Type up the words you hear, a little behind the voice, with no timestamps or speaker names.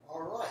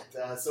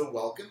So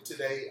welcome.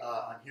 Today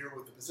I'm here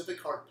with the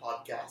Pacific Heart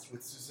Podcast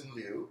with Susan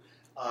Lieu,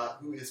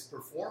 who is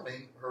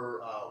performing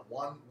her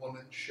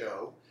one-woman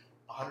show,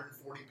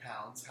 140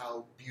 Pounds,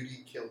 How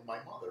Beauty Killed My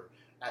Mother,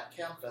 at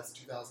CamFest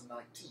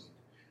 2019.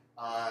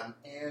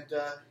 And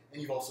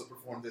you've also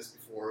performed this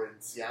before in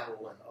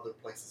Seattle and other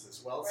places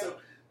as well.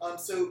 Right.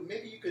 So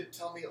maybe you could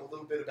tell me a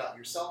little bit about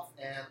yourself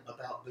and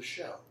about the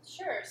show.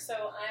 Sure.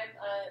 So I'm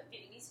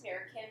Vietnamese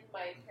American.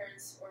 My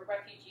parents were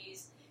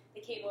refugees.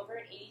 They came over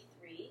in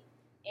 '83,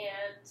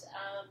 and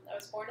I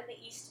was born in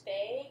the East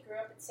Bay. Grew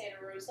up in Santa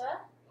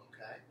Rosa.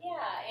 Okay.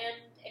 Yeah,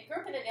 and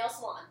grew up in a nail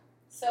salon.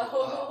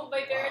 So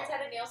my parents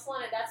had a nail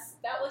salon, and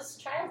that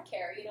was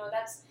childcare. You know,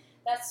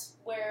 that's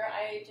where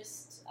I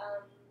just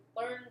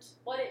learned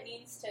what it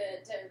means to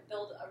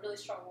build a really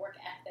strong work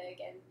ethic,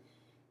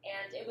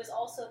 and it was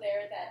also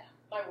there that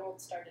my world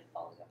started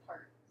falling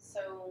apart.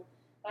 So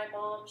my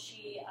mom,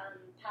 she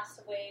passed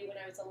away when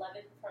I was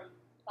 11 from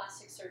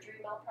plastic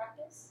surgery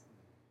malpractice,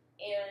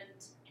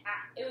 and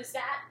it was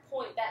that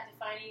point, that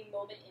defining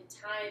moment in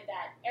time,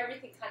 that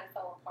everything kind of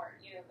fell apart.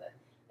 You know,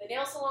 the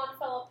nail salon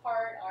fell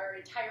apart, our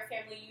entire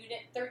family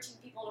unit, 13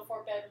 people in a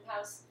 4-bedroom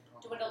house,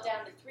 dwindled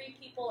down to 3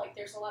 people. Like,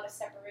 there's a lot of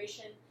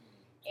separation.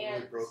 It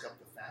really broke up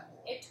the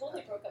family. It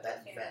totally broke up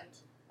that family.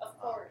 Event. Of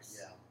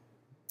course. Yeah.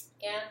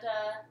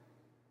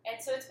 And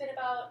so it's been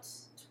about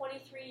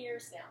 23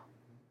 years now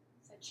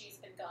since she's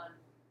been gone.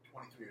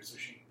 23 years. So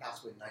she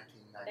passed away in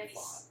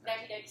 1995.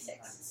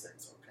 1996.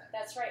 96, okay.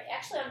 That's right.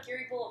 Actually, on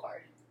Geary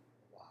Boulevard.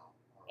 Wow.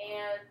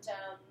 Right.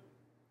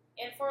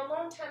 And for a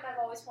long time,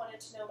 I've always wanted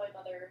to know my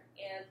mother.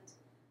 And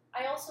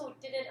I also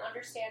didn't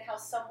understand how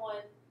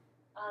someone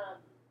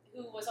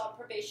who was on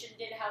probation,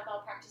 didn't have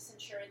malpractice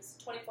insurance,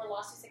 24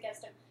 lawsuits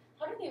against him,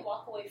 how did they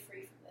walk away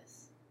free from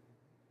this?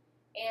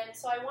 And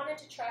so I wanted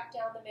to track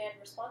down the man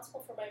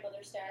responsible for my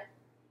mother's death.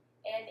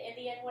 And in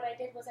the end, what I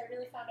did was I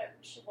really found out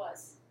who she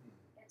was.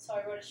 And so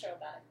I wrote a show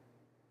about it.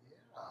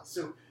 Yeah.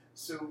 So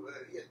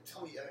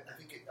tell me. I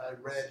think I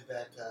read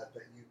that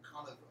you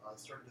kind of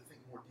started to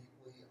think more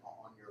deeply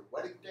on your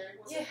wedding day.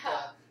 Was it?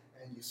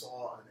 And you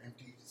saw an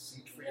empty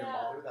seat for your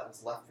mother that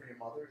was left for your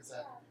mother. Is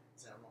that wrong?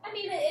 I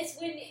mean, it's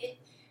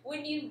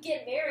when you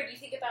get married, you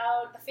think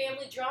about the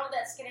family drama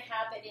that's going to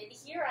happen. And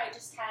here I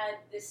just had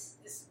this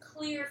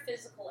clear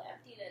physical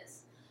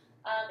emptiness.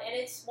 And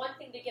it's one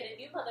thing to get a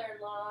new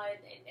mother-in-law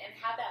and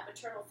have that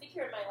maternal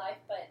figure in my life,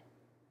 but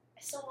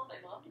I still want my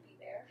mom to be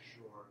there.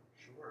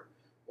 Sure.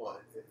 Well,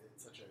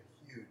 it's such a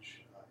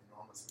huge,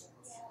 enormous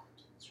loss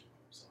to lose your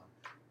mother. So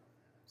I'm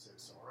so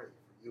sorry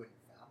for you and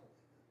your family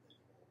that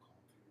you've all gone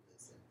through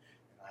this. And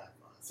I have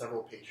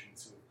several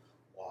patients who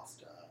have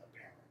lost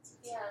parents.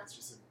 It's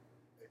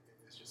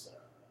just a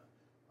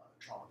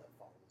trauma that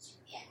follows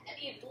you. Yeah, I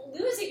mean,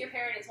 losing your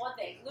parent is one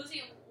thing.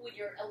 Losing when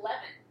you're 11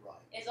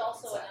 is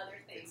also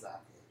another thing.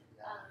 Exactly.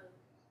 Yeah.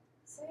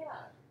 So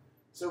yeah.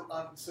 So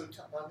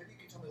maybe you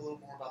can tell me a little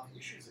more about the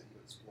issues that you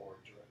explored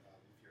with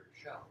your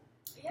show.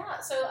 Yeah.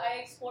 So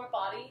I explore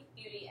body,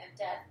 beauty, and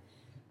death.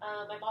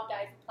 My mom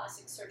died from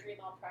plastic surgery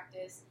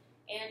malpractice,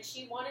 and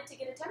she wanted to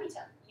get a tummy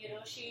tuck. You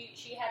know,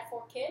 she had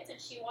 4 kids, and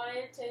she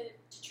wanted to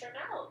trim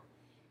out.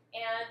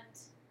 And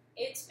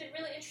it's been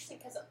really interesting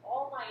because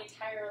all my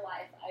entire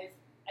life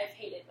I've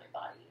hated my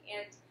body.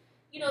 And,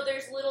 you know,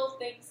 there's little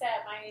things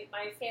that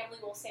my family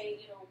will say,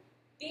 you know,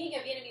 being a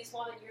Vietnamese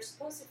woman, you're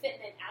supposed to fit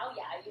in an ao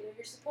ya. You know,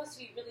 you're supposed to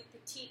be really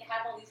petite and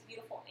have all these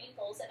beautiful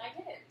ankles, and I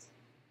didn't.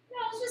 You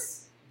know, I was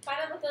just kind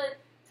of like a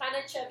kind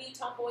of chubby,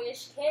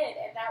 tomboyish kid,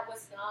 and that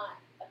was not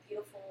a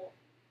beautiful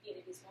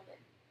Vietnamese woman.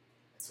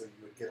 And so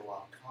you would get a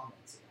lot of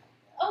comments about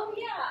that. Oh,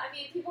 yeah. I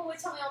mean, people would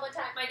tell me all the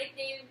time. My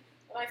nickname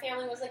my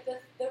family was like the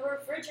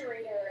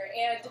refrigerator,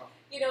 and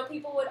you know,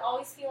 people would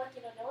always feel like,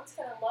 you know, no one's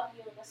gonna love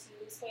you unless you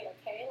lose weight.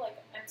 Okay, like,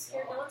 I'm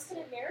scared no one's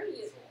gonna marry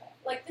you.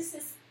 Like, this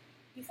is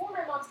before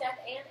my mom's death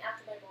and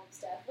after my mom's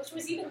death, which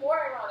was even more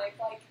ironic.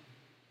 Like,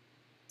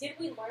 did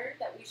we learn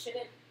that we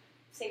shouldn't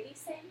say these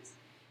things?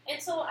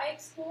 And so I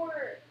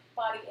explore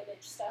body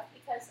image stuff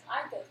because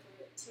I go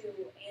through it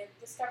too, and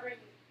discovering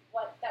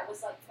what that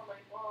was like for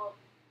my mom,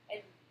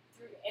 and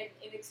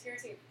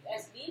experiencing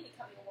as me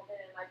becoming a woman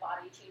and my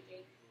body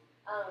changing.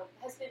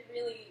 Has been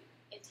really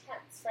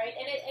intense, right?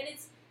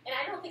 And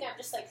I don't think I'm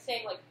just like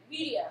saying like,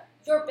 media,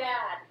 you're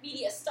bad,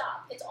 media,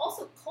 stop. It's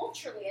also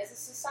culturally, as a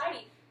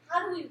society,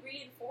 how do we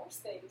reinforce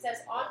things as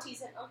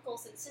aunties and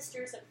uncles and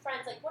sisters and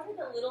friends? Like, what are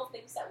the little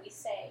things that we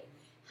say?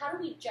 How do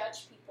we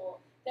judge people?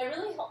 That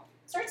really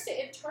starts to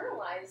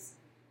internalize,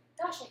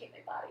 gosh, I hate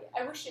my body.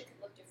 I wish it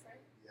could look different.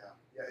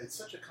 Yeah, it's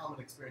such a common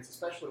experience,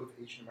 especially with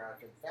Asian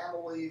American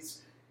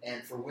families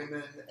and for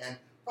women, and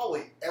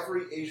probably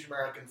every Asian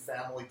American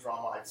family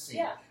drama I've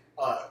seen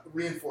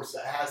reinforces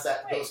that, has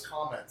those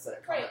comments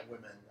that come at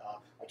women.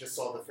 I just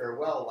saw The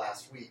Farewell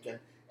last week, and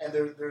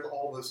there's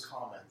all those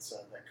comments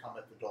that come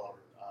at the daughter.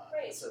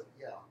 So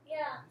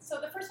So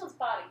the first one's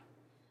body,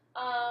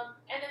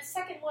 and the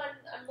second one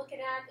I'm looking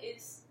at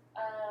is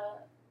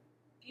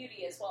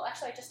beauty as well.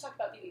 Actually, I just talked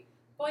about beauty.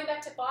 Going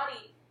back to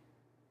body,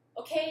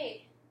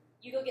 okay,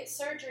 you go get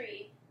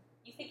surgery,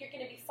 you think you're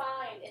going to be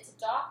fine, it's a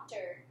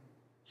doctor.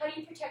 How do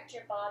you protect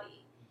your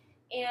body?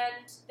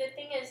 And the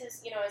thing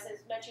is, you know, as I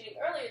was mentioning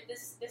earlier,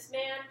 this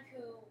man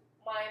who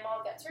my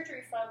mom got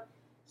surgery from,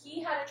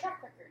 he had a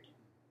track record.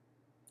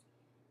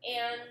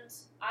 And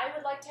I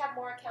would like to have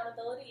more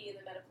accountability in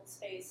the medical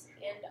space.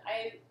 And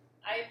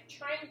I'm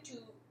trying to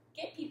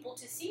get people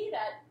to see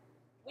that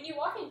when you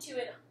walk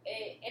into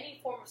any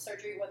form of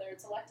surgery, whether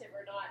it's elective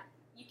or not,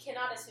 you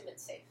cannot assume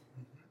it's safe.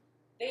 Mm-hmm.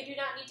 They do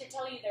not need to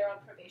tell you they're on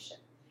probation.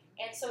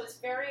 And so it's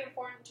very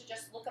important to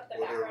just look up the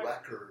or background. Their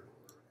record.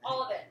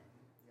 All of it.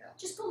 Yeah.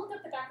 Just go look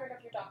up the background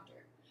of your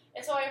doctor.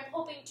 And so I'm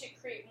hoping to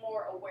create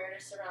more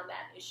awareness around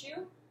that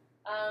issue.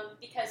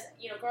 Because,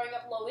 you know, growing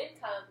up low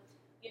income,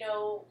 you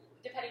know,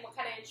 depending what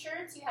kind of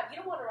insurance you have, you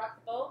don't want to rock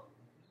the boat.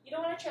 You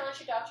don't want to challenge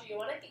your doctor. You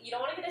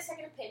don't want to get a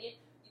second opinion.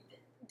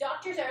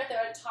 Doctors are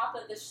on top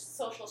of the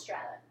social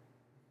strata.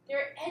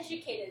 They're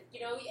educated.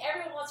 You know,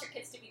 everyone wants their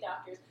kids to be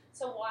doctors.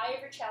 So why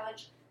ever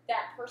challenge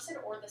that person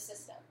or the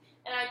system?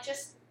 And I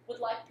just would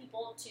like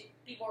people to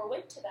be more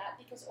awake to that,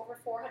 because over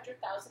 400,000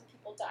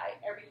 people die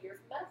every year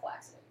from medical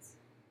accidents.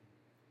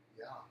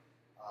 Yeah,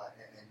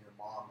 and your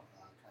mom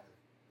kind of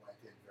went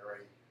in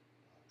very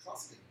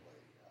trustingly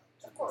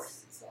to of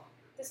course. This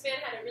doctor. This man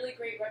had a really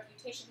great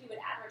reputation. He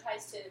would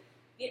advertise to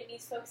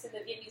Vietnamese folks in the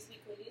Vietnamese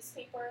weekly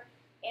newspaper,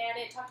 and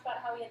it talked about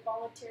how he had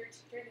volunteered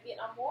during the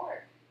Vietnam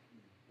War.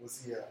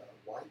 Was he a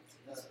white?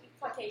 He was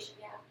Caucasian,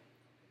 yeah.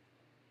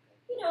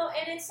 You know,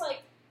 and it's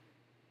like,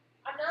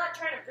 I'm not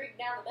trying to bring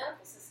down the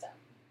medical system.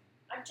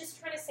 I'm just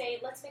trying to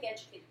say, let's make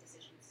educated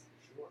decisions.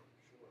 Sure.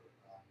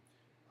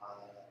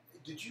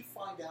 Did you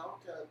find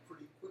out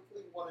pretty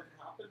quickly what had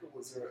happened, or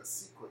was there a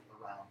secret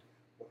around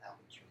what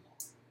happened to your mom?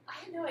 I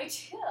had no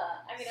idea.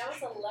 I mean, I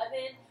was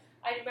 11.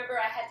 I remember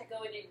I had to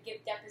go in and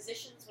give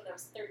depositions when I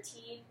was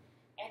 13.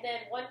 And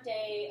then one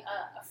day,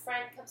 a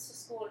friend comes to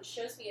school and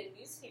shows me a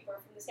newspaper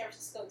from the San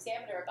Francisco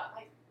Examiner about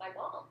my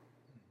mom.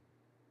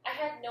 I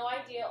had no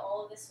idea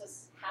all of this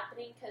was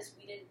happening because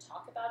we didn't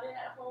talk about it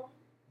at home.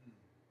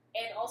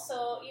 And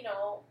also, you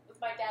know,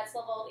 with my dad's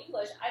level of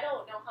English, I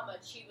don't know how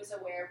much he was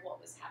aware of what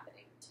was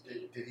happening.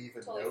 Did he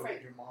even totally know frank.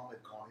 that your mom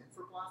had gone in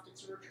for plastic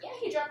surgery? Yeah,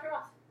 he dropped her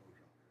off.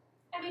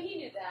 I mean, he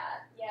knew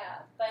that,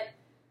 yeah. But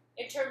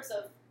in terms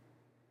of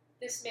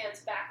this man's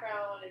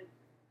background and,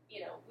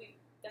 you know,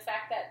 the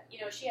fact that,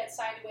 you know, she had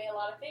signed away a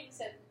lot of things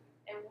and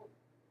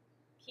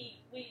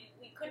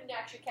we couldn't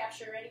actually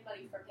capture any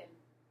money from him.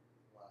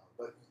 Wow.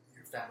 But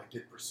your family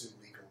did pursue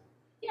legal.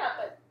 Yeah,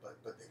 but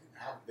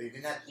they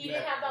didn't have he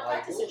didn't have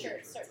malpractice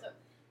insurance. So,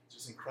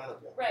 just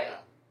incredible. Right.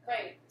 Yeah.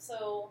 Right.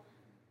 So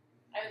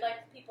I would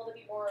like people to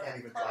be more You can't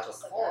even drive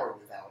a car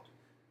without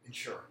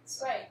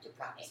insurance. Right. To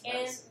practice and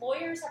medicine.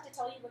 lawyers have to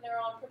tell you when they're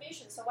on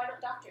probation, so why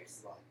don't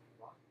doctors?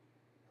 Right.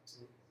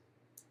 Absolutely.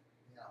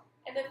 Yeah.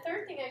 And the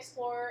third thing I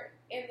explore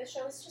in the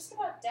show is just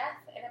about death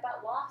and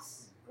about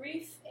loss,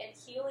 grief, and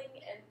healing,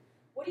 and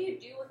what do you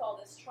do with all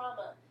this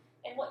trauma?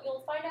 And what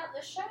you'll find out in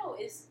the show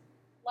is,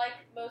 like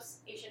most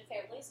Asian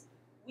families,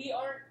 we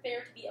aren't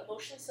there to be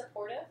emotionally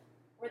supportive.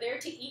 We're there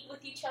to eat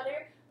with each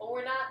other, but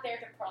we're not there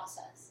to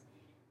process.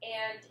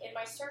 And in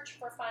my search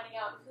for finding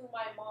out who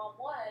my mom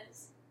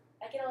was,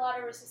 I get a lot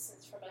of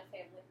resistance from my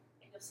family,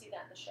 and you'll see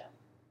that in the show.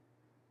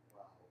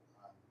 Wow.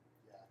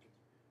 Yeah,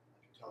 I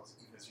can tell,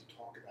 even as you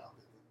talk about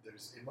it,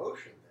 there's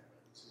emotion there.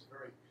 This is a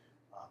very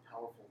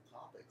powerful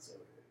topic, so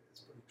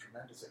it's pretty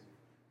tremendous that you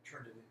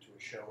turned it into a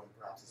show and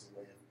perhaps as a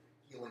way of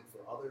healing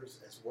for others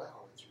as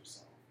well as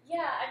yourself.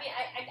 Yeah, I mean,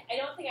 I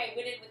don't think I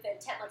went in with the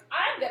intent, like,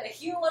 I'm going to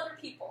heal other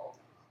people.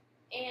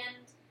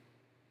 And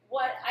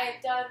what I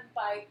have done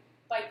by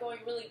going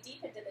really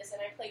deep into this,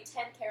 and I played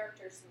 10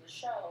 characters in the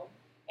show,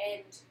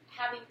 and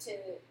having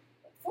to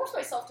force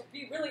myself to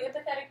be really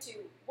empathetic to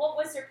what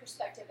was their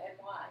perspective and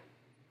why,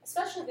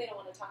 especially if they don't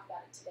want to talk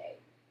about it today.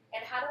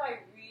 And how do I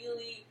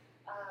really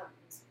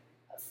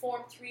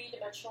form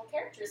three-dimensional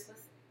characters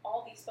with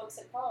all these folks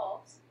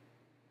involved?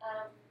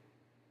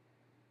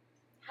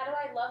 How do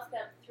I love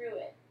them through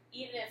it,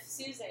 even if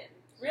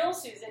real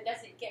Susan,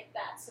 doesn't get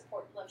that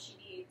support and love she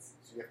needs?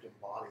 So you have to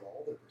embody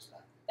all their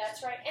perspectives.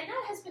 That's right, and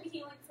that has been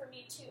healing for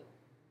me too.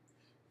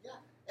 Yeah,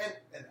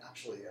 and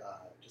actually,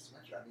 just to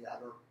mention, I mean,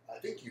 I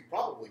think you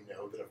probably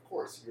know that, of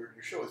course, your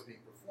show is being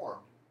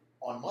performed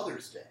on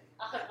Mother's Day.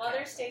 On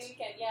Mother's Day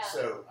weekend, yeah.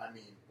 So, I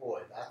mean,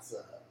 boy, that's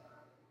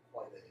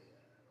quite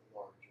a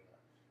large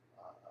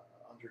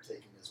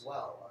undertaking as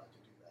well to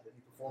do that. Have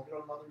you performed it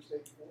on Mother's Day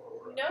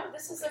before? Or, no,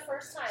 this is the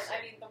first time.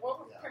 I mean, the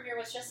world premiere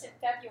was just in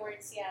February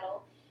in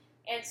Seattle,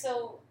 and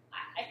so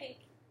I think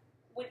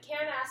when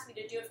Karen asked me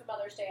to do it for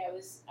Mother's Day, I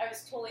was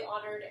totally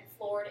honored and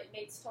floored. It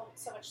made so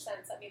much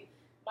sense. I mean,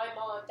 my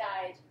mom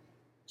died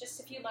just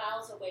a few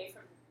miles away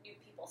from New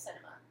People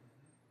Cinema,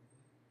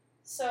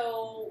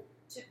 so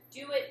to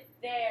do it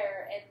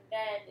there and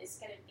then is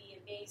going to be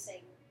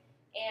amazing.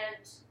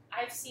 And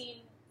I've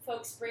seen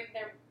folks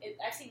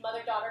I've seen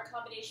mother-daughter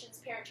combinations,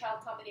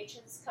 parent-child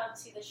combinations come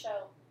see the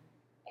show,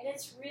 and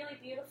it's really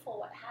beautiful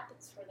what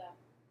happens for them.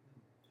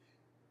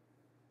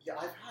 Yeah,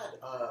 I've had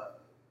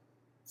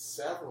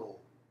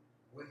several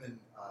women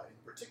in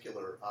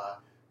particular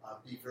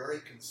be very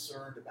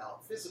concerned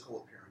about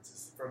physical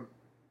appearances from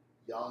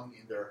young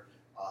in their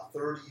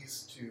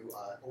 30s to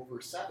over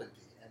 70,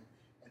 and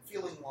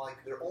feeling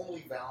like they're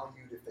only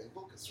valued if they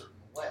look a certain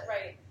way.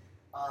 Right.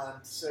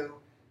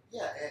 So,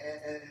 yeah,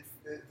 and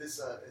this,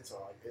 it's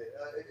all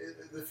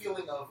right. The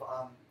feeling of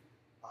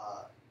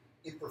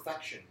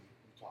imperfection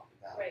you talked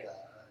about right.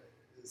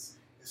 is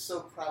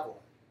so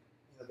prevalent.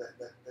 You know,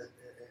 that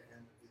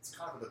and it's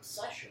kind of an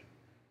obsession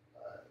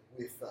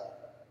with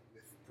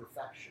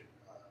perfection.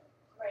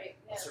 Right.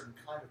 Yeah. A certain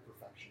kind of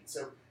perfection.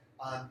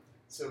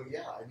 So,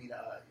 yeah, I mean,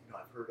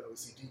 I've heard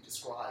OCD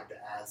described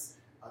as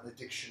an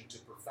addiction to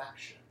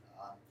perfection,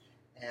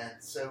 and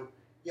so,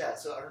 yeah.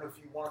 So I don't know if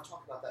you want to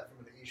talk about that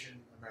from an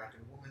Asian American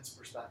woman's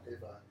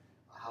perspective,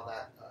 how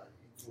that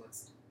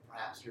influenced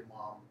perhaps your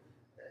mom.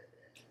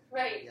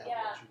 Right.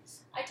 Yeah.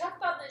 I talk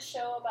about this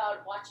show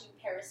about watching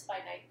Paris by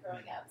Night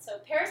growing up. So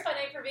Paris by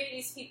Night for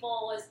Vietnamese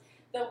people was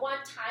the one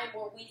time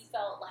where we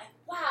felt like,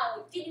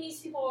 wow,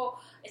 Vietnamese people,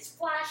 it's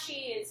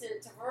flashy, it's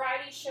a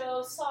variety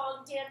show,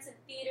 song, dance, and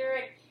theater,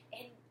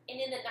 and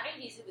in the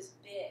 90s it was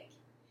big.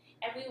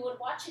 And we would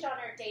watch it on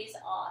our days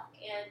off,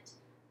 and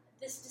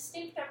this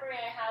distinct memory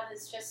I have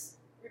is just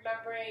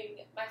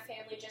remembering my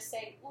family just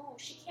saying, ooh,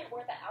 she can't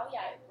wear the ao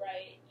dai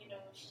right,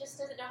 she just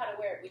doesn't know how to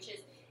wear it, which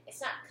is,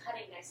 it's not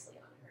cutting nicely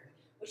on her,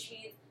 which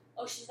means,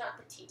 oh, she's not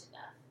petite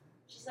enough,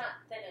 she's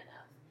not thin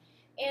enough.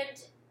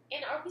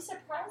 And are we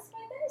surprised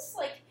by this?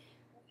 Like,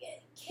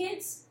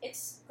 kids,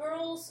 it's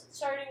girls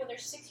starting when they're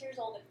 6 years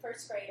old in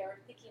first grade are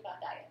thinking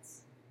about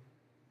diets.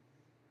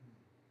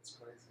 It's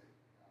crazy.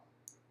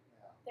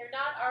 Yeah. They're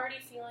not already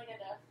feeling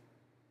enough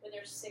when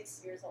they're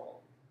 6 years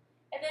old.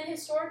 And then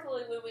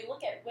historically, when we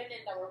look at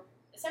women that were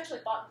essentially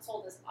bought and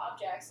sold as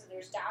objects, and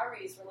there's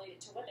dowries related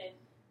to women,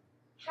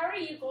 how are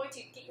you going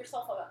to get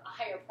yourself a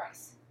higher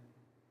price?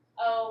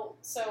 Oh,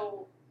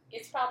 so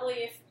it's probably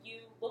if you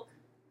look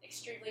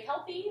extremely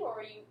healthy,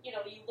 or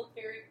you look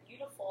very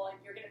beautiful, and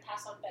you're going to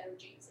pass on better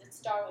genes. It's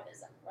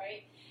Darwinism,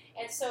 right?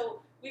 And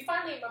so we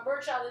finally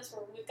emerged out of this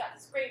where we've got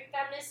this great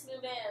feminist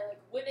movement, and like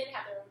women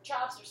have their own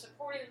jobs, they're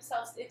supporting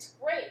themselves. It's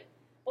great,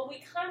 but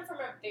we come from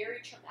a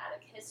very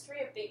traumatic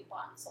history of being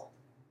bought and sold.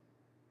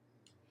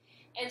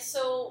 And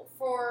so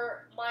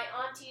for my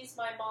aunties,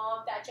 my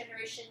mom, that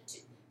generation,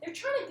 they're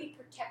trying to be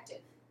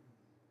protective.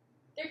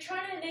 They're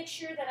trying to make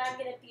sure that I'm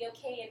going to be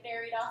okay and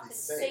married off and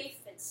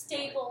safe and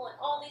stable and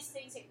all these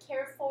things and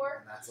cared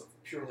for. And that's a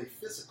purely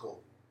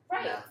physical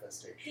right.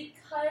 manifestation.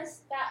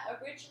 Because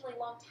that originally,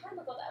 long time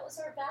ago, that was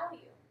our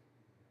value.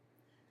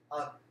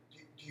 Do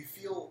you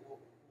feel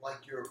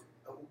like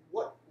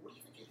what do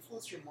you think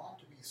influenced your mom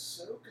to be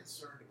so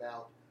concerned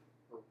about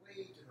her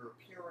weight and her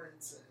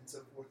appearance and so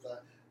forth?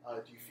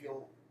 Do you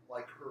feel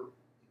like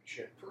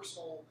she had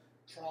personal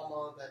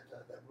trauma that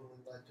really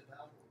led to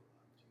that? Or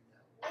do you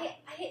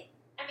know?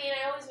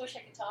 I always wish I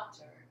could talk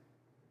to her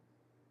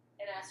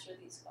and ask her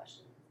these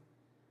questions.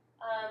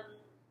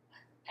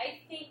 I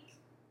think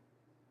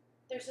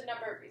there's a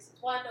number of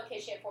reasons. One, okay,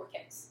 she had 4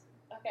 kids.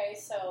 Okay,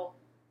 so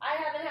I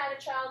haven't had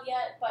a child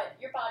yet, but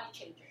your body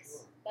changes.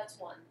 Sure. That's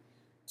one.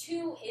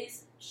 2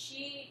 is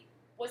she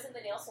was in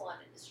the nail salon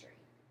industry,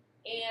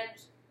 and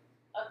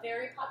a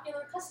very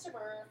popular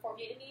customer for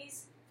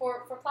Vietnamese,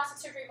 for plastic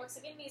surgery amongst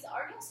the Vietnamese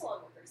are nail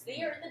salon workers.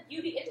 They are in the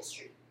beauty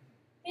industry.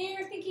 They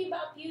are thinking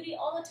about beauty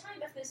all the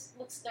time, if this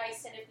looks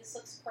nice and if this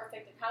looks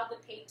perfect and how the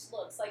paint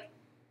looks. Like,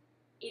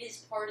 it is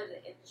part of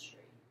the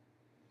industry.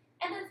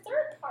 And the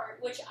third part,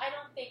 which I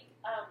don't think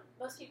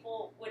most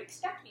people would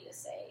expect me to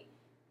say,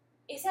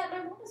 is that my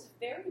mom was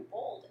very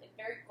bold and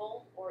very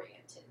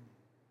goal-oriented.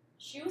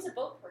 She was a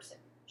boat person.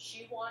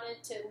 She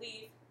wanted to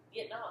leave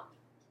Vietnam.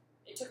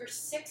 It took her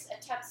 6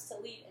 attempts to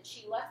leave, and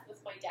she left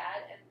with my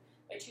dad and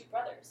my 2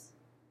 brothers.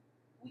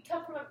 We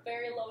come from a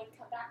very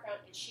low-income background,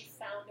 and she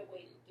found a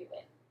way to do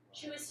it.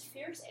 She was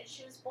fierce, and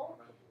she was bold.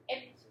 And,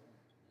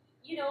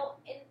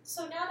 and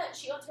so now that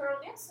she owns her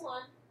own nail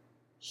salon,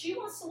 she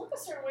wants to look a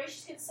certain way.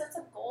 She's going to set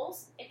some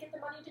goals and get the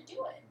money to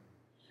do it.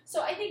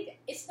 So I think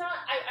it's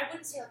not, I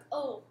wouldn't say like,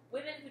 oh,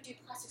 women who do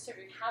plastic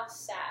surgery, how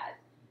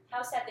sad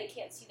they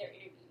can't see their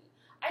inner beauty.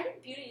 I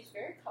think beauty is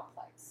very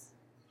complex.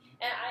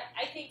 And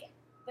I think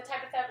the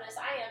type of feminist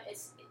I am,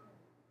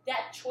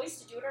 that choice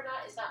to do it or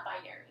not is not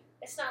binary.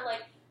 It's not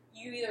like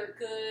you either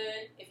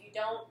good if you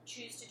don't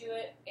choose to do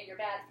it, and you're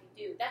bad if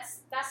you do. That's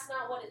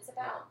not what it's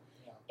about.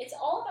 Yeah. It's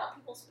all about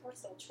people's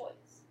personal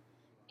choice.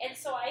 And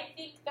so I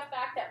think the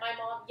fact that my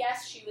mom,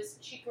 yes,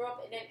 she grew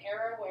up in an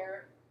era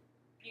where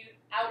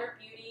outer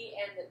beauty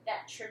and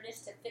that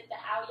trimness to fit the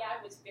ao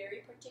dai was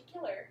very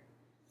particular.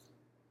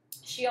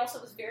 She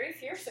also was very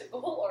fierce and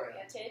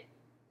goal-oriented,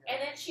 and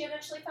then she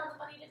eventually found the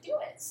money to do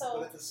it. So,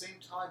 but at the same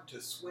time,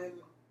 to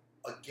swim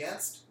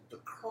against the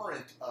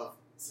current of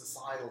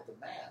societal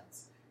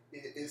demands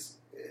is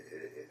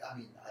I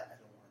don't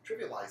want to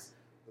trivialize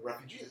the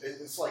refugees.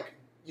 It's like,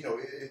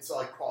 it's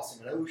like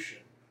crossing an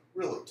ocean,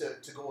 really,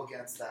 to go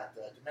against that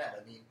demand.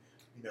 I mean,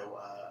 in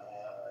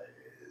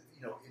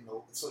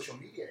the social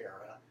media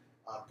era,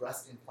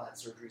 breast implant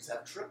surgeries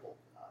have tripled.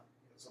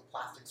 So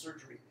plastic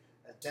surgery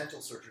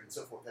dental surgery and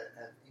so forth that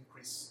have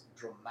increased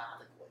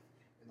dramatically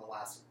in the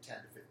last 10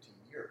 to 15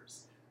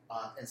 years.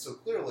 And so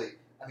clearly,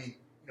 I mean,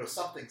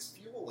 something's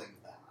fueling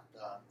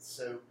that.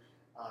 So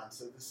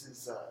this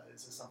is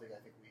something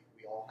I think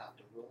we all have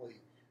to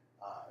really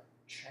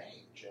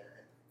change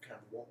and kind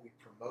of what we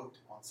promote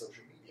on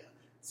social media.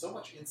 So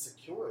much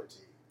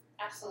insecurity.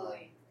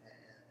 Absolutely.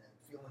 And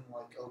feeling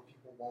like,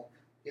 people won't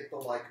hit the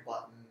like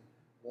button,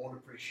 won't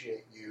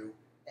appreciate you,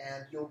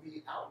 and you'll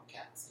be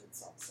outcast in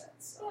some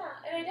sense.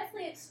 Yeah, and I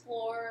definitely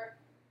explore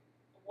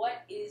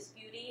what is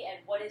beauty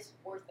and what is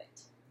worth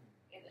it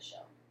in the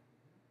show.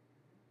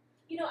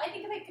 I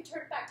think if I could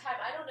turn back time,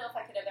 I don't know if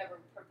I could have ever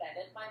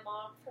prevented my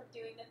mom from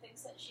doing the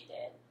things that she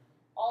did.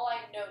 All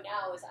I know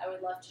now is I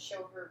would love to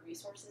show her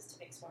resources to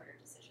make smarter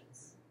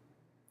decisions.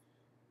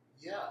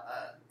 Yeah,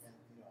 and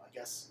I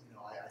guess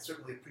I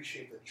certainly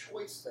appreciate the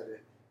choice that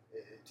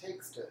it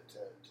takes to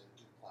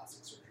do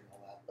plastic surgery and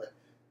all that.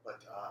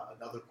 But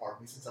another part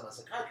of me, since I'm a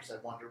psychiatrist, I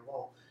wonder.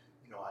 Well,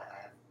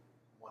 I have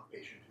one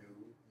patient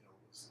who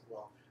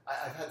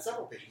I've had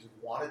several patients who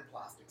wanted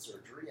plastic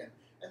surgery, and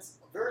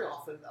very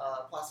often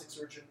a plastic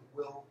surgeon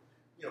will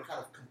kind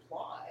of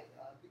comply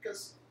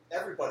because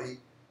everybody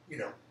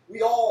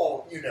we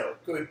all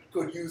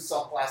could use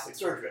some plastic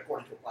surgery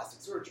according to a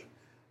plastic surgeon.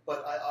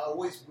 But I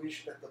always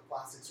wish that the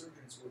plastic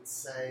surgeons would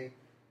say,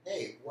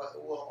 hey,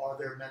 are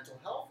there mental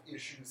health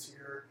issues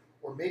here?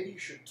 Or maybe you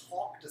should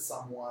talk to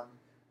someone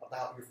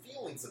about your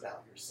feelings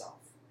about yourself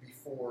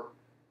before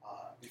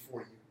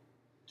you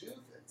do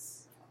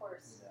this. Of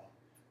course.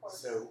 Of course.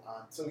 So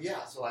I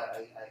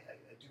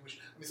do wish.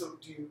 I mean, so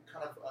do you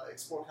kind of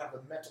explore kind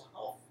of the mental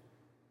health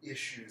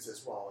issues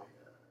as well in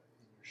your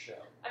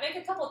show? I make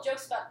a couple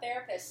jokes about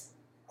therapists.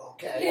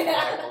 Okay.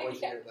 Yeah. I always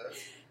hear those.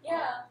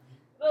 Yeah.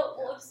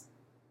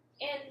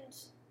 And,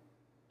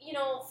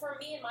 for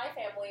me and my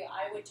family,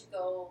 I went to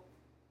go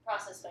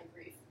process my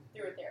grief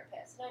through a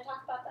therapist. And I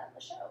talk about that in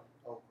the show.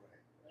 Oh, great.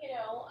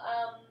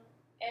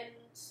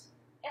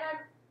 And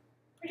I'm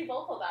pretty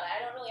vocal about it.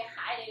 I don't really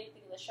hide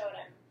anything in the show.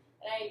 And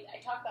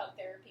I talk about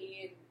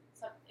therapy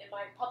in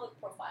my public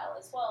profile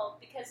as well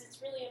because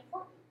it's really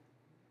important.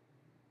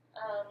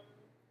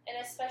 And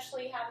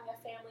especially having a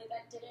family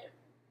that didn't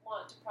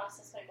want to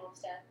process my mom's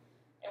death.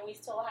 And we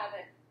still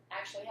haven't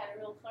actually had a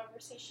real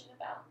conversation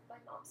about my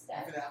mom's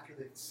death. Even after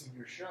they've seen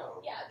your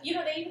show. Yeah,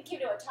 they even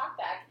came to a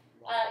talkback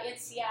in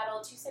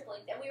Seattle, 2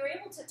 siblings, and we were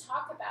able to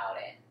talk about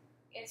it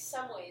in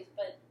some ways,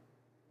 but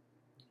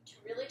to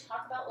really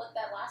talk about what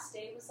that last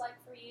day was like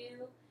for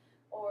you,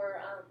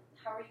 or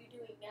how are you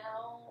doing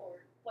now,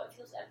 or what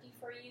feels empty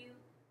for you,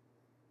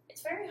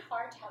 it's very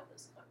hard to have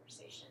those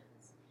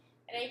conversations.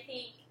 And I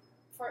think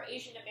for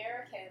Asian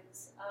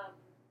Americans,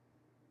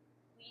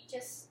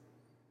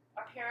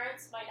 our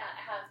parents might not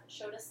have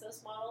showed us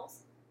those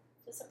models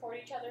to support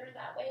each other in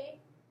that way.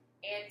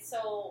 And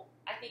so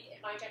I think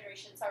in my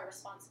generation, it's our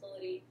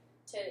responsibility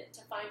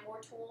to find more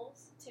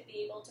tools to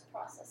be able to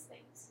process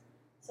things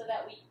so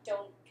that we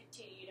don't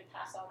continue to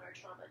pass on our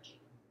trauma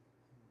gene.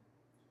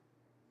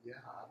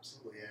 Yeah,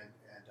 absolutely. And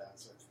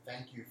so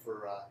thank you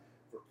for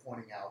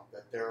pointing out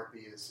that therapy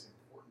is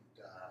important.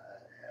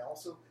 And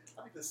also,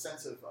 I think the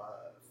sense of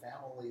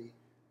family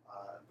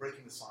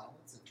breaking the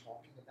silence and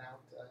talking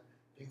about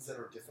things that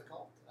are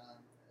difficult.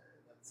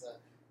 That's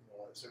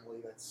certainly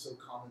that's so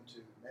common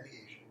to many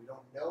Asians. We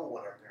don't know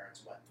what our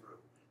parents went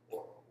through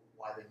or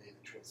why they made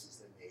the choices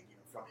they made.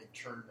 From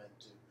internment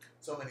to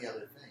so many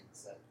other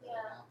things that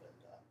happened.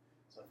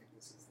 So I think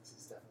this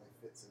is definitely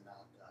fits in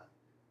that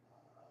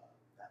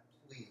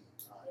plea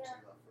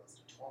for us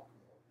to talk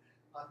more.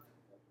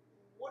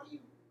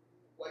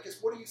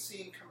 What are you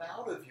seeing come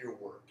out of your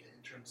work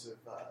in terms of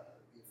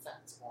the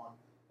effects on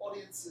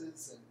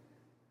audiences and?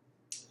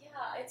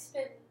 Yeah, it's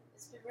been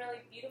really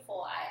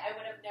beautiful. I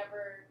would have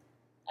never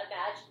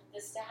imagined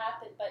this to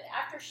happen, but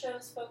after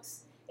shows,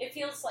 folks, it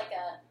feels like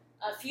a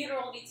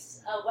funeral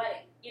meets a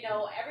wedding.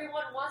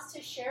 Everyone wants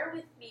to share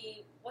with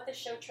me what the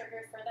show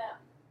triggered for them.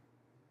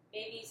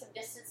 Maybe some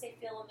distance they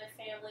feel in their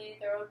family,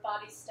 their own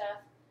body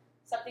stuff,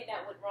 something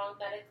that went wrong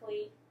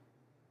medically.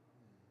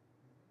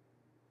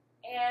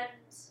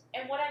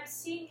 And what I'm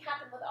seeing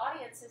happen with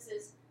audiences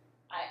is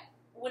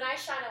when I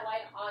shine a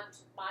light on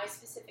my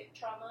specific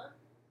trauma,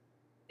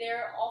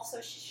 they're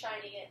also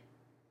shining it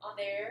on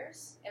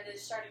theirs, and they're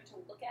starting to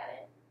look at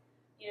it.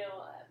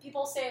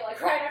 People say,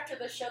 right after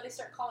the show,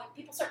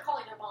 people start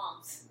calling their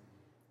moms.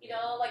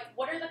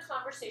 What are the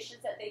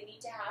conversations that they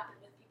need to happen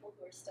with people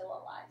who are still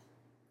alive?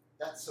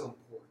 That's so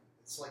important.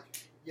 It's I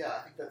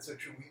think that's so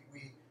true.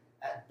 We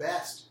at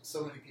best,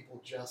 so many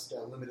people just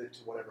limit it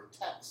to whatever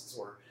texts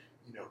or,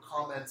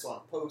 comments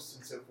on posts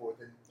and so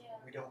forth, and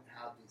we don't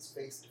have these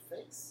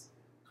face-to-face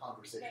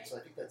conversations. Right. So I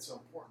think that's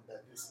so important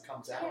that this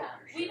comes out of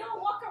your show. We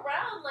don't walk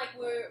around like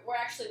we're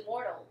actually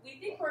mortal. We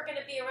think we're going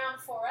to be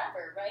around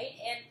forever, right?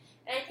 And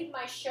I think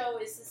my show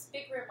is this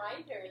big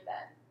reminder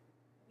that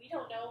we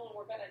don't know when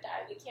we're going to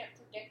die. We can't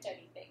predict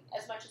anything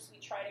as much as we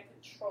try to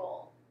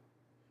control.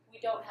 We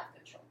don't have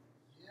control.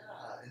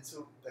 Yeah, and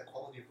so that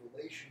quality of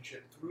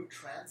relationship through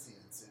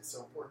transience is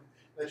so important.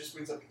 That just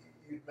brings up,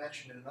 you'd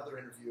mentioned in another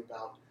interview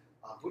about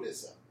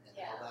Buddhism and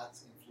how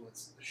that's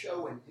influenced the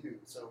show and you.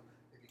 So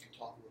maybe you can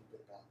talk a little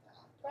bit about that.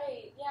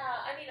 Right.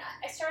 Yeah. I mean,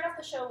 I started off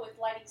the show with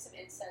lighting some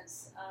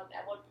incense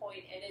at one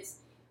point, and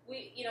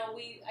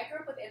I grew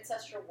up with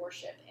ancestral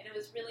worship, and it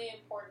was really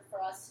important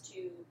for us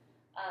to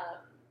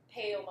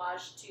pay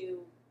homage to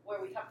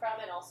where we come from,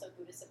 and also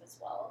Buddhism as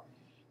well.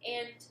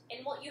 And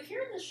what you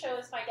hear in the show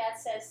is my dad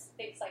says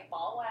things like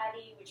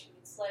 "bawadi," which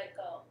means "let it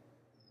go."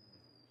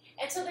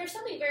 And so there's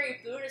something very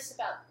Buddhist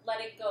about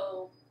letting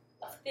go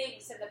of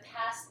things in the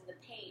past and the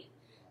pain.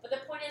 But the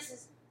point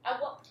is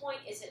at what point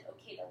is it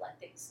okay to let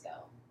things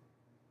go?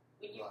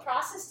 When you've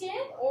processed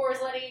it, or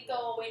is letting it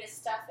go a way to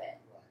stuff it?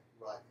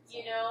 Right.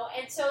 You know,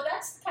 and so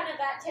that's kind of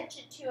that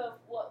tension too of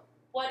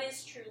what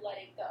is true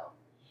letting go.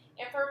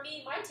 And for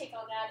me, my take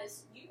on that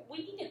is we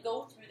need to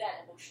go through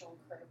that emotional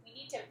curve. We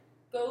need to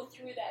go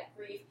through that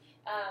grief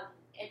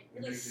and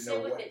really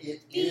sit with it.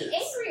 Be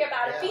angry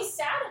about it. Be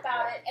sad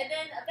about it. And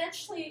then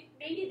eventually,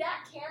 maybe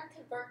that can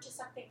convert to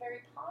something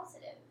very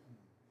positive.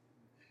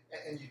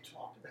 And you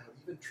talked about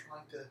even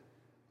trying to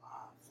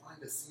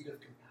find a seed of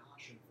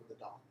compassion for the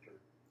doctor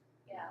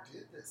who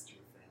did this to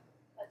your family.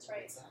 That's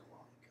right. What's that like?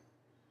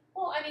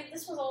 Well, I mean,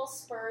 this was all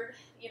spurred,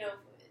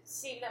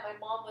 seeing that my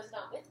mom was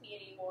not with me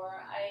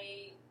anymore.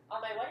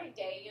 On my wedding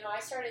day, I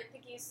started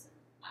thinking,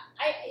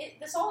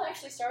 this all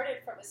actually started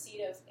from a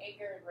seed of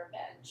anger and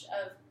revenge,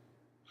 of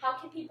how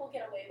can people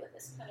get away with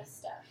this kind of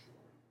stuff?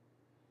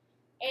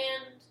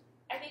 And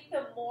I think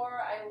the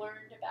more I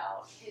learned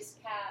about his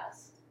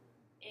past,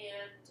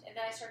 and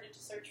then I started to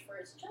search for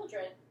his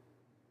children,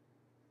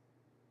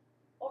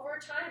 over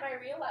time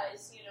I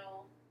realized,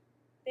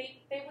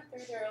 they went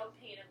through their own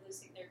pain of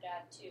losing their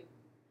dad too.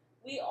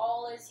 We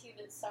all as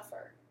humans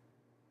suffer.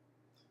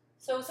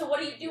 So what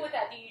do you do with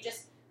that? Do you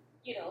just,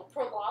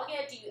 prolong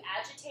it? Do you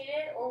agitate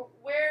it? Or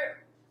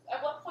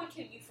at what point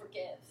can you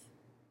forgive?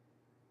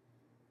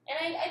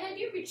 And I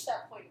do reach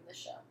that point in the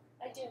show.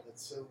 I do.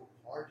 It's so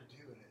hard to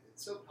do, and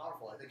it's so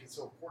powerful. I think it's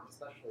so important,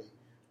 especially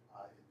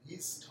in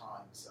these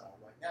times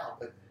right now.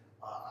 But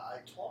I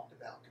talked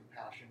about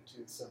compassion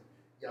to some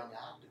young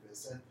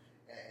activists, and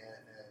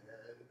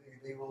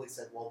they really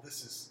said, well,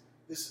 this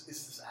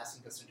is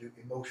asking us to do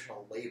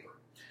emotional labor,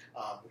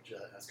 which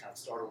I was kind of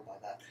startled by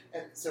that.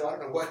 And so I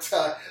don't know what.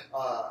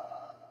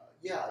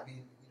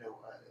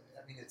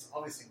 It's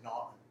obviously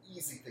not an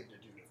easy thing to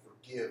do to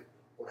forgive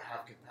or to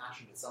have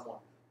compassion to someone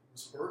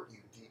who's hurt you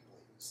deeply,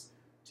 who's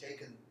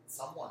taken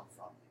someone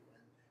from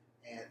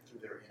you, and through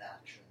their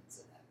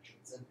inactions and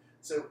actions. And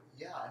so,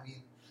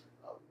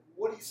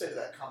 what do you say to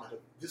that comment of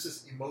this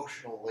is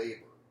emotional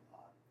labor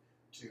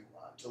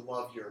to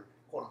love your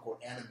quote unquote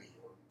enemy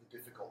or the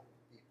difficult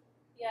people?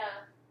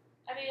 Yeah,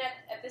 I mean,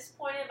 at this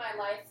point in my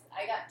life,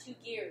 I got two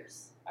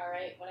gears. All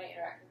right, when I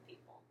interact with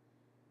people.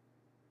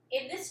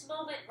 In this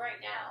moment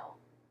right now,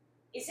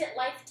 is it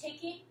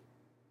life-taking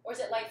or is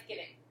it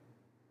life-giving?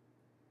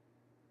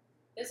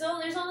 There's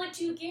only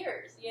two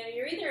gears.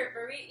 You're either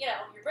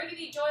you're bringing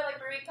me joy like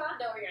Marie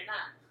Kondo, or you're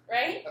not,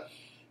 right?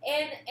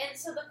 And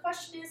so the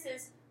question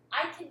is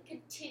I can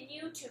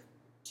continue to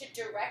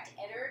direct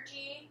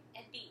energy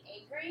and be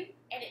angry,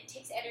 and it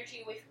takes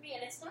energy away from me,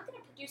 and it's not going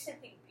to produce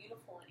anything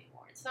beautiful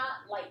anymore. It's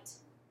not light.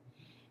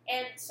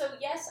 And so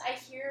yes, I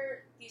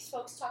hear these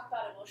folks talk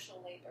about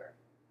emotional labor.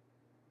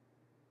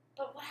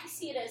 But what I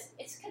see it as,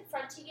 it's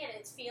confronting it,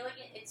 it's feeling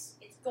it, it's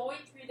going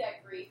through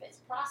that grief, it's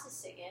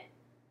processing it.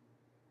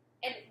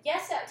 And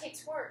yes, that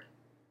takes work.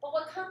 But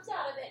what comes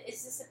out of it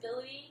is this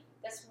ability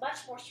that's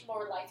much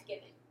more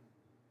life-giving.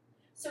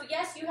 So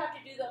yes, you have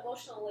to do the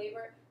emotional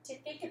labor to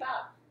think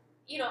about,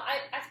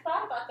 I've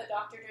thought about the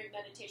doctor during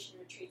meditation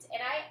retreats,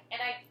 and I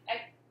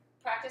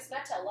practice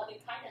metta, loving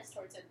kindness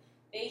towards him.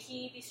 May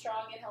he be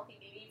strong and healthy,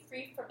 may he be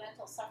free from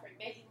mental suffering,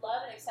 may he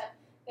love and accept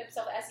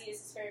himself as he is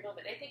this very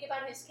moment. I think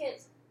about his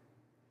kids.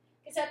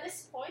 Because at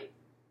this point,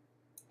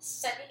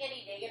 sending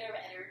any negative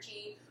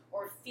energy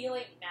or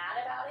feeling mad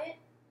about it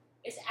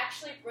is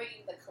actually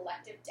bringing the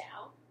collective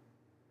down.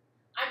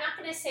 I'm not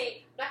going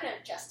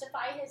to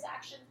justify his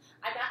actions.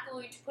 I'm not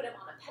going to put him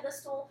on a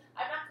pedestal.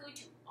 I'm not going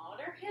to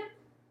honor him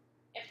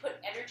and put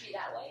energy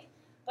that way.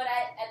 But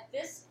at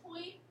this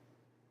point,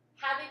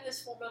 having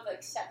this form of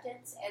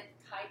acceptance and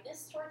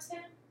kindness towards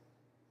him,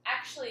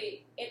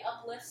 actually, it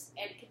uplifts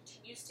and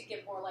continues to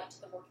give more light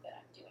to the work that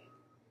I'm doing.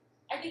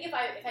 I think if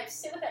I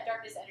sit with that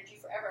darkness energy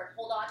forever and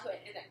hold on to it,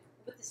 and then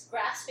with this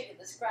grasping,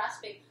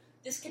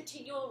 this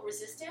continual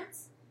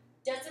resistance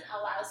doesn't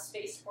allow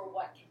space for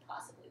what can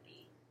possibly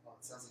be. Well,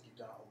 it sounds like you've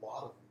done a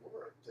lot of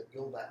work to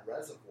build that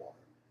reservoir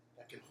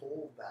that can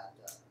hold that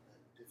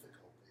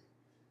difficulty.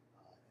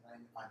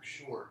 And I'm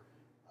sure,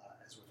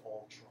 as with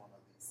all trauma,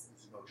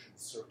 these emotions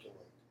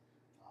circulate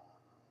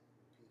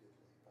repeatedly.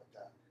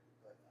 But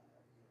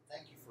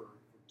thank you for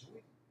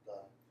doing the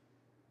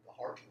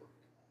hard work.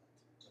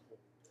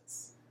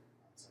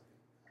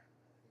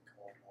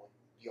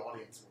 The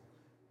audience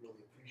will really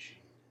appreciate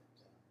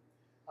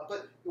it.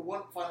 But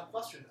one final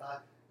question,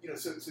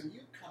 so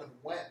you kind of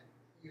went,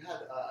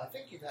 I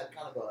think you've had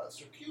kind of a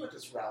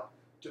circuitous route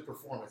to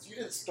performance. You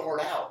didn't start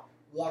out,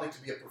 wanting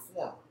to be a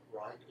performer,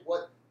 right?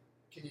 What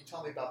can you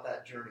tell me about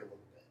that journey a little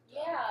bit?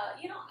 Yeah,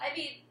 I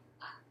mean,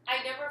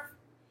 I never.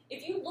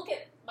 If you look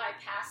at my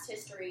past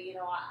history,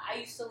 I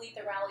used to lead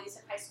the rallies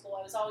in high school.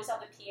 I was always on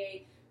the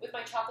PA with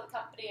my chocolate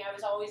company. I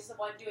was always the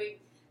one doing,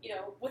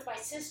 with my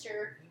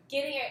sister,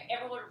 getting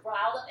everyone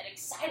riled up and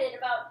excited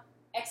about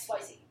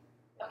XYZ.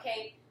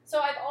 Okay, so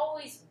I've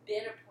always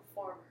been a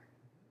performer,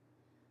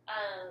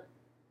 and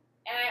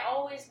I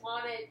always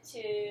wanted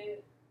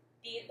to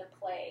be in the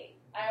play.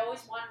 I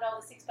always wanted all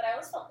these things, but I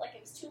always felt like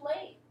it was too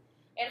late.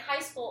 In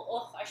high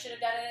school, I should have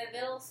done it in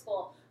middle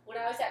school. When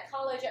I was at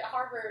college at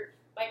Harvard,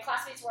 my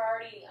classmates were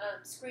already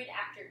Screen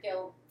Actor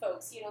Guild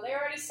folks. They were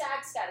already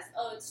SAG status.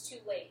 Oh, it's too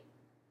late.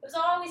 It was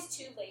always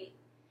too late.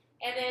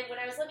 And then when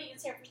I was living in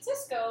San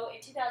Francisco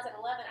in 2011,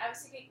 I was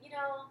thinking,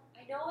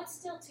 I know it's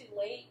still too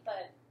late,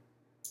 but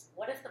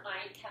what if the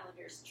Mayan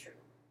calendar is true?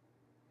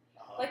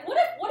 Like, what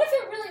if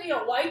it really,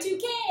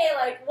 Y2K?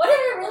 Like, what if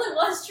it really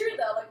was true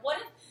though? Like, what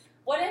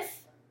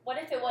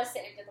if it was the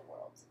end of the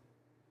world?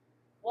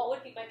 What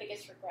would be my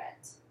biggest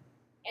regret?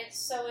 And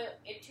so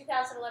in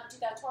 2011,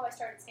 2012, I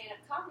started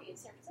stand-up comedy in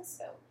San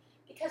Francisco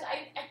because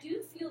I do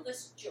feel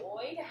this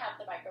joy to have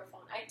the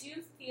microphone. I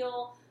do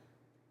feel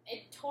in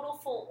total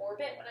full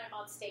orbit when I'm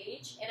on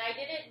stage, and I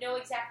didn't know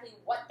exactly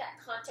what that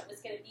content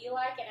was going to be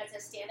like. And as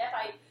a stand-up,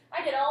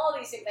 I did all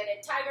these things. I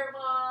did Tiger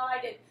Mom. I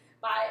did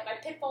my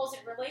pitfalls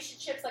in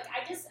relationships. Like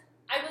I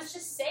was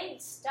just saying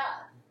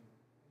stuff,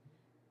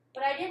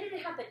 but I didn't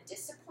have the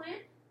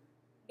discipline,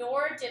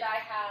 nor did I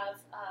have,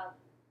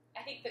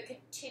 I think, the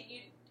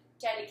continued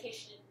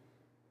dedication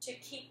to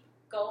keep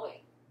going.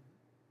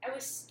 I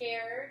was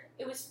scared.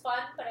 It was fun,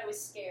 but I was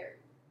scared.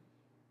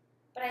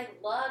 But I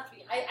loved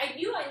me. I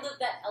knew I lived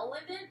that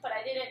element, but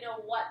I didn't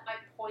know what my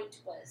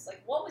point was.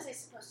 Like, what was I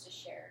supposed to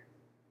share?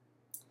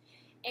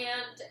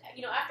 And,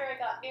 after I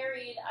got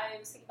married, I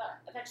was thinking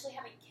about eventually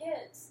having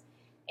kids.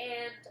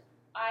 And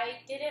I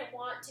didn't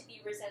want to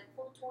be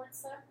resentful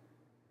towards them.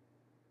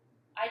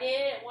 I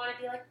didn't want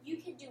to be like, you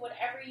can do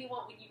whatever you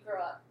want when you grow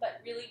up,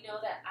 but really know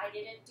that I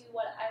didn't do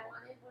what I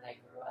wanted when I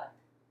grew up.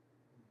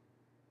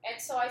 And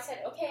so I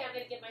said, okay, I'm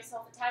going to give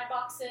myself a time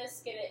box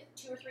this, give it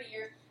 2 or 3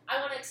 years. I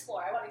want to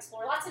explore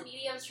lots of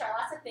mediums, try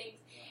lots of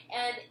things.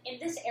 And in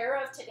this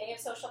era of today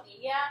of social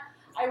media,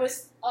 I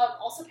was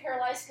also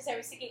paralyzed because I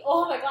was thinking,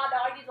 oh my God,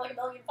 now I need like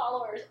 1 million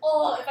followers.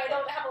 Oh, if I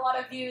don't have a lot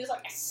of views,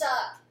 like I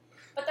suck.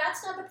 But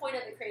that's not the point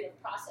of the creative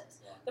process.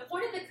 The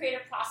point of the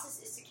creative process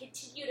is to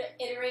continue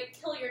to iterate,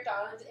 kill your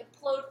darlings,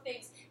 implode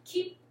things,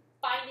 keep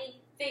finding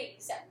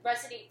things that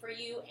resonate for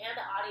you and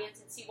the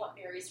audience and see what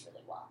marries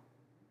really well,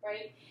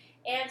 right?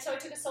 And so I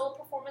took a solo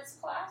performance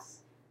class.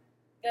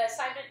 The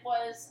assignment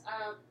was,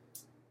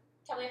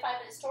 tell me a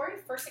 5-minute story.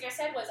 First thing I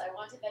said was, I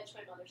want to avenge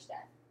my mother's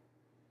death.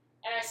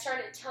 And I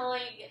started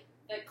telling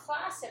the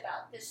class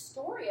about this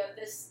story of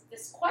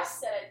this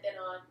quest that I'd been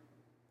on,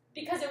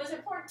 because it was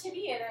important to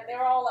me, and they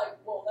were all like,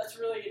 "Whoa, that's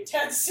really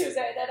intense,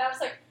 Susan." And I was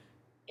like,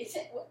 "Is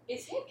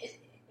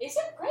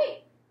it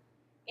great?"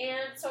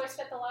 And so I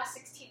spent the last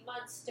 16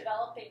 months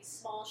developing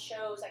small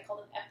shows. I call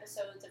them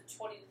episodes of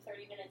 20 to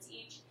 30 minutes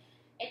each.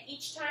 And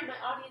each time my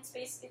audience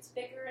base gets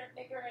bigger and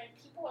bigger, and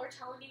people are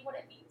telling me what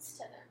it means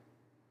to them.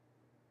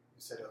 You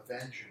said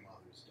avenge your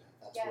mother's death.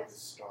 That's Yes. where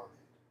this started.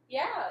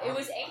 Yeah, it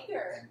was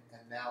anger.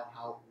 And now,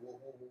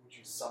 what would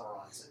you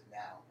summarize it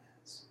now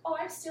as? Oh,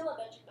 I'm still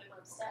avenging my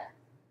mom's death.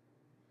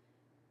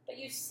 But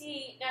you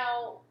see,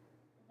 now,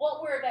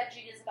 what we're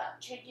avenging is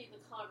about changing the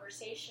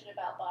conversation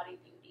about body,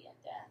 beauty, and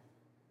death.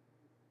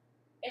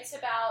 It's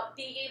about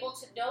being able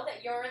to know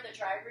that you're in the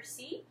driver's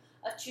seat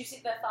of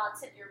choosing the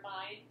thoughts in your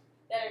mind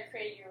that are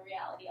creating your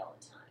reality all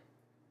the time.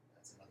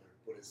 That's another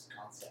Buddhist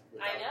concept.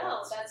 I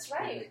know, that's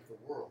right. We make the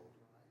world,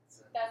 right?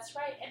 So. That's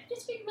right. And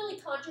just being really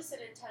conscious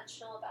and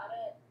intentional about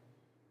it.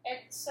 And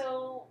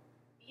so,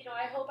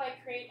 I hope I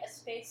create a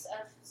space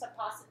of some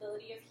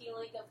possibility of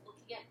healing, of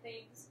looking at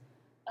things,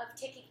 of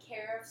taking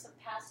care of some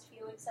past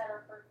feelings that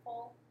are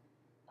hurtful,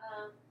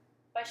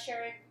 by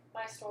sharing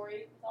my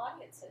story with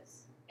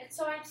audiences. And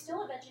so I'm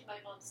still avenging my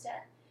mom's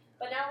death,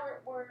 but now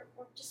we're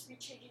just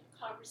rechanging the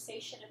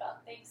conversation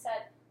about things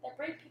that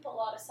bring people a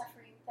lot of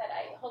suffering that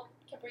I hope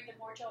can bring them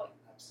more joy.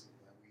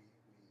 Absolutely.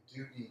 We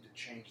do need to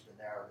change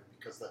the narrative,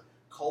 because the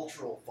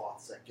cultural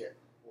thoughts that get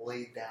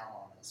laid down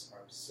on us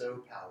are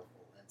so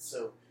powerful and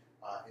so,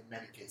 in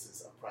many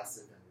cases,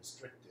 oppressive and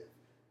restrictive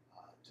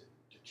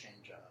to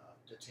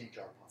change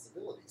our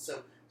possibilities.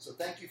 So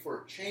thank you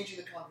for changing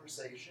the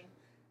conversation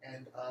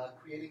and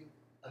creating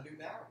a new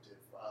narrative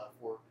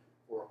for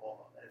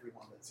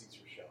everyone that sees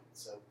your show.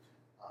 So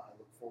I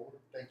look forward.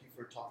 Thank you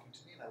for talking to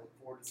me, and I look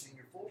forward to seeing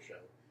your full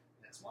show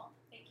next month.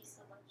 Thank you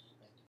so much.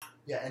 Thank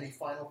you. Yeah. Any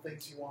final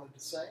things you wanted to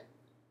say?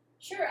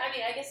 Sure. I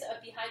mean, I guess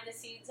behind the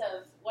scenes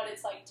of what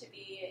it's like to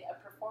be a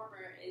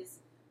performer is,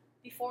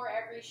 before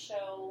every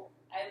show,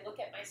 I look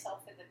at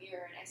myself in the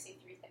mirror and I say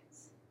 3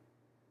 things.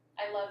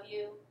 I love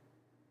you.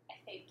 I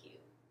thank you.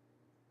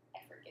 I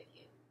forgive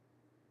you.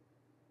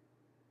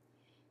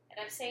 And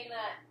I'm saying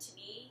that to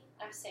me.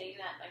 I'm saying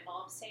that my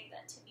mom's saying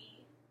that to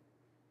me.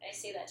 And I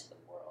say that to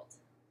the world.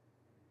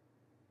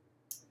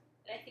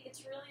 And I think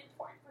it's really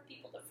important for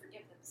people to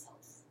forgive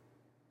themselves.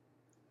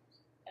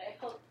 And I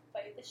hope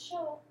by this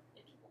show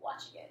and people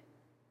watching it,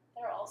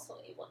 they're also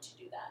able to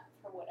do that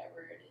for whatever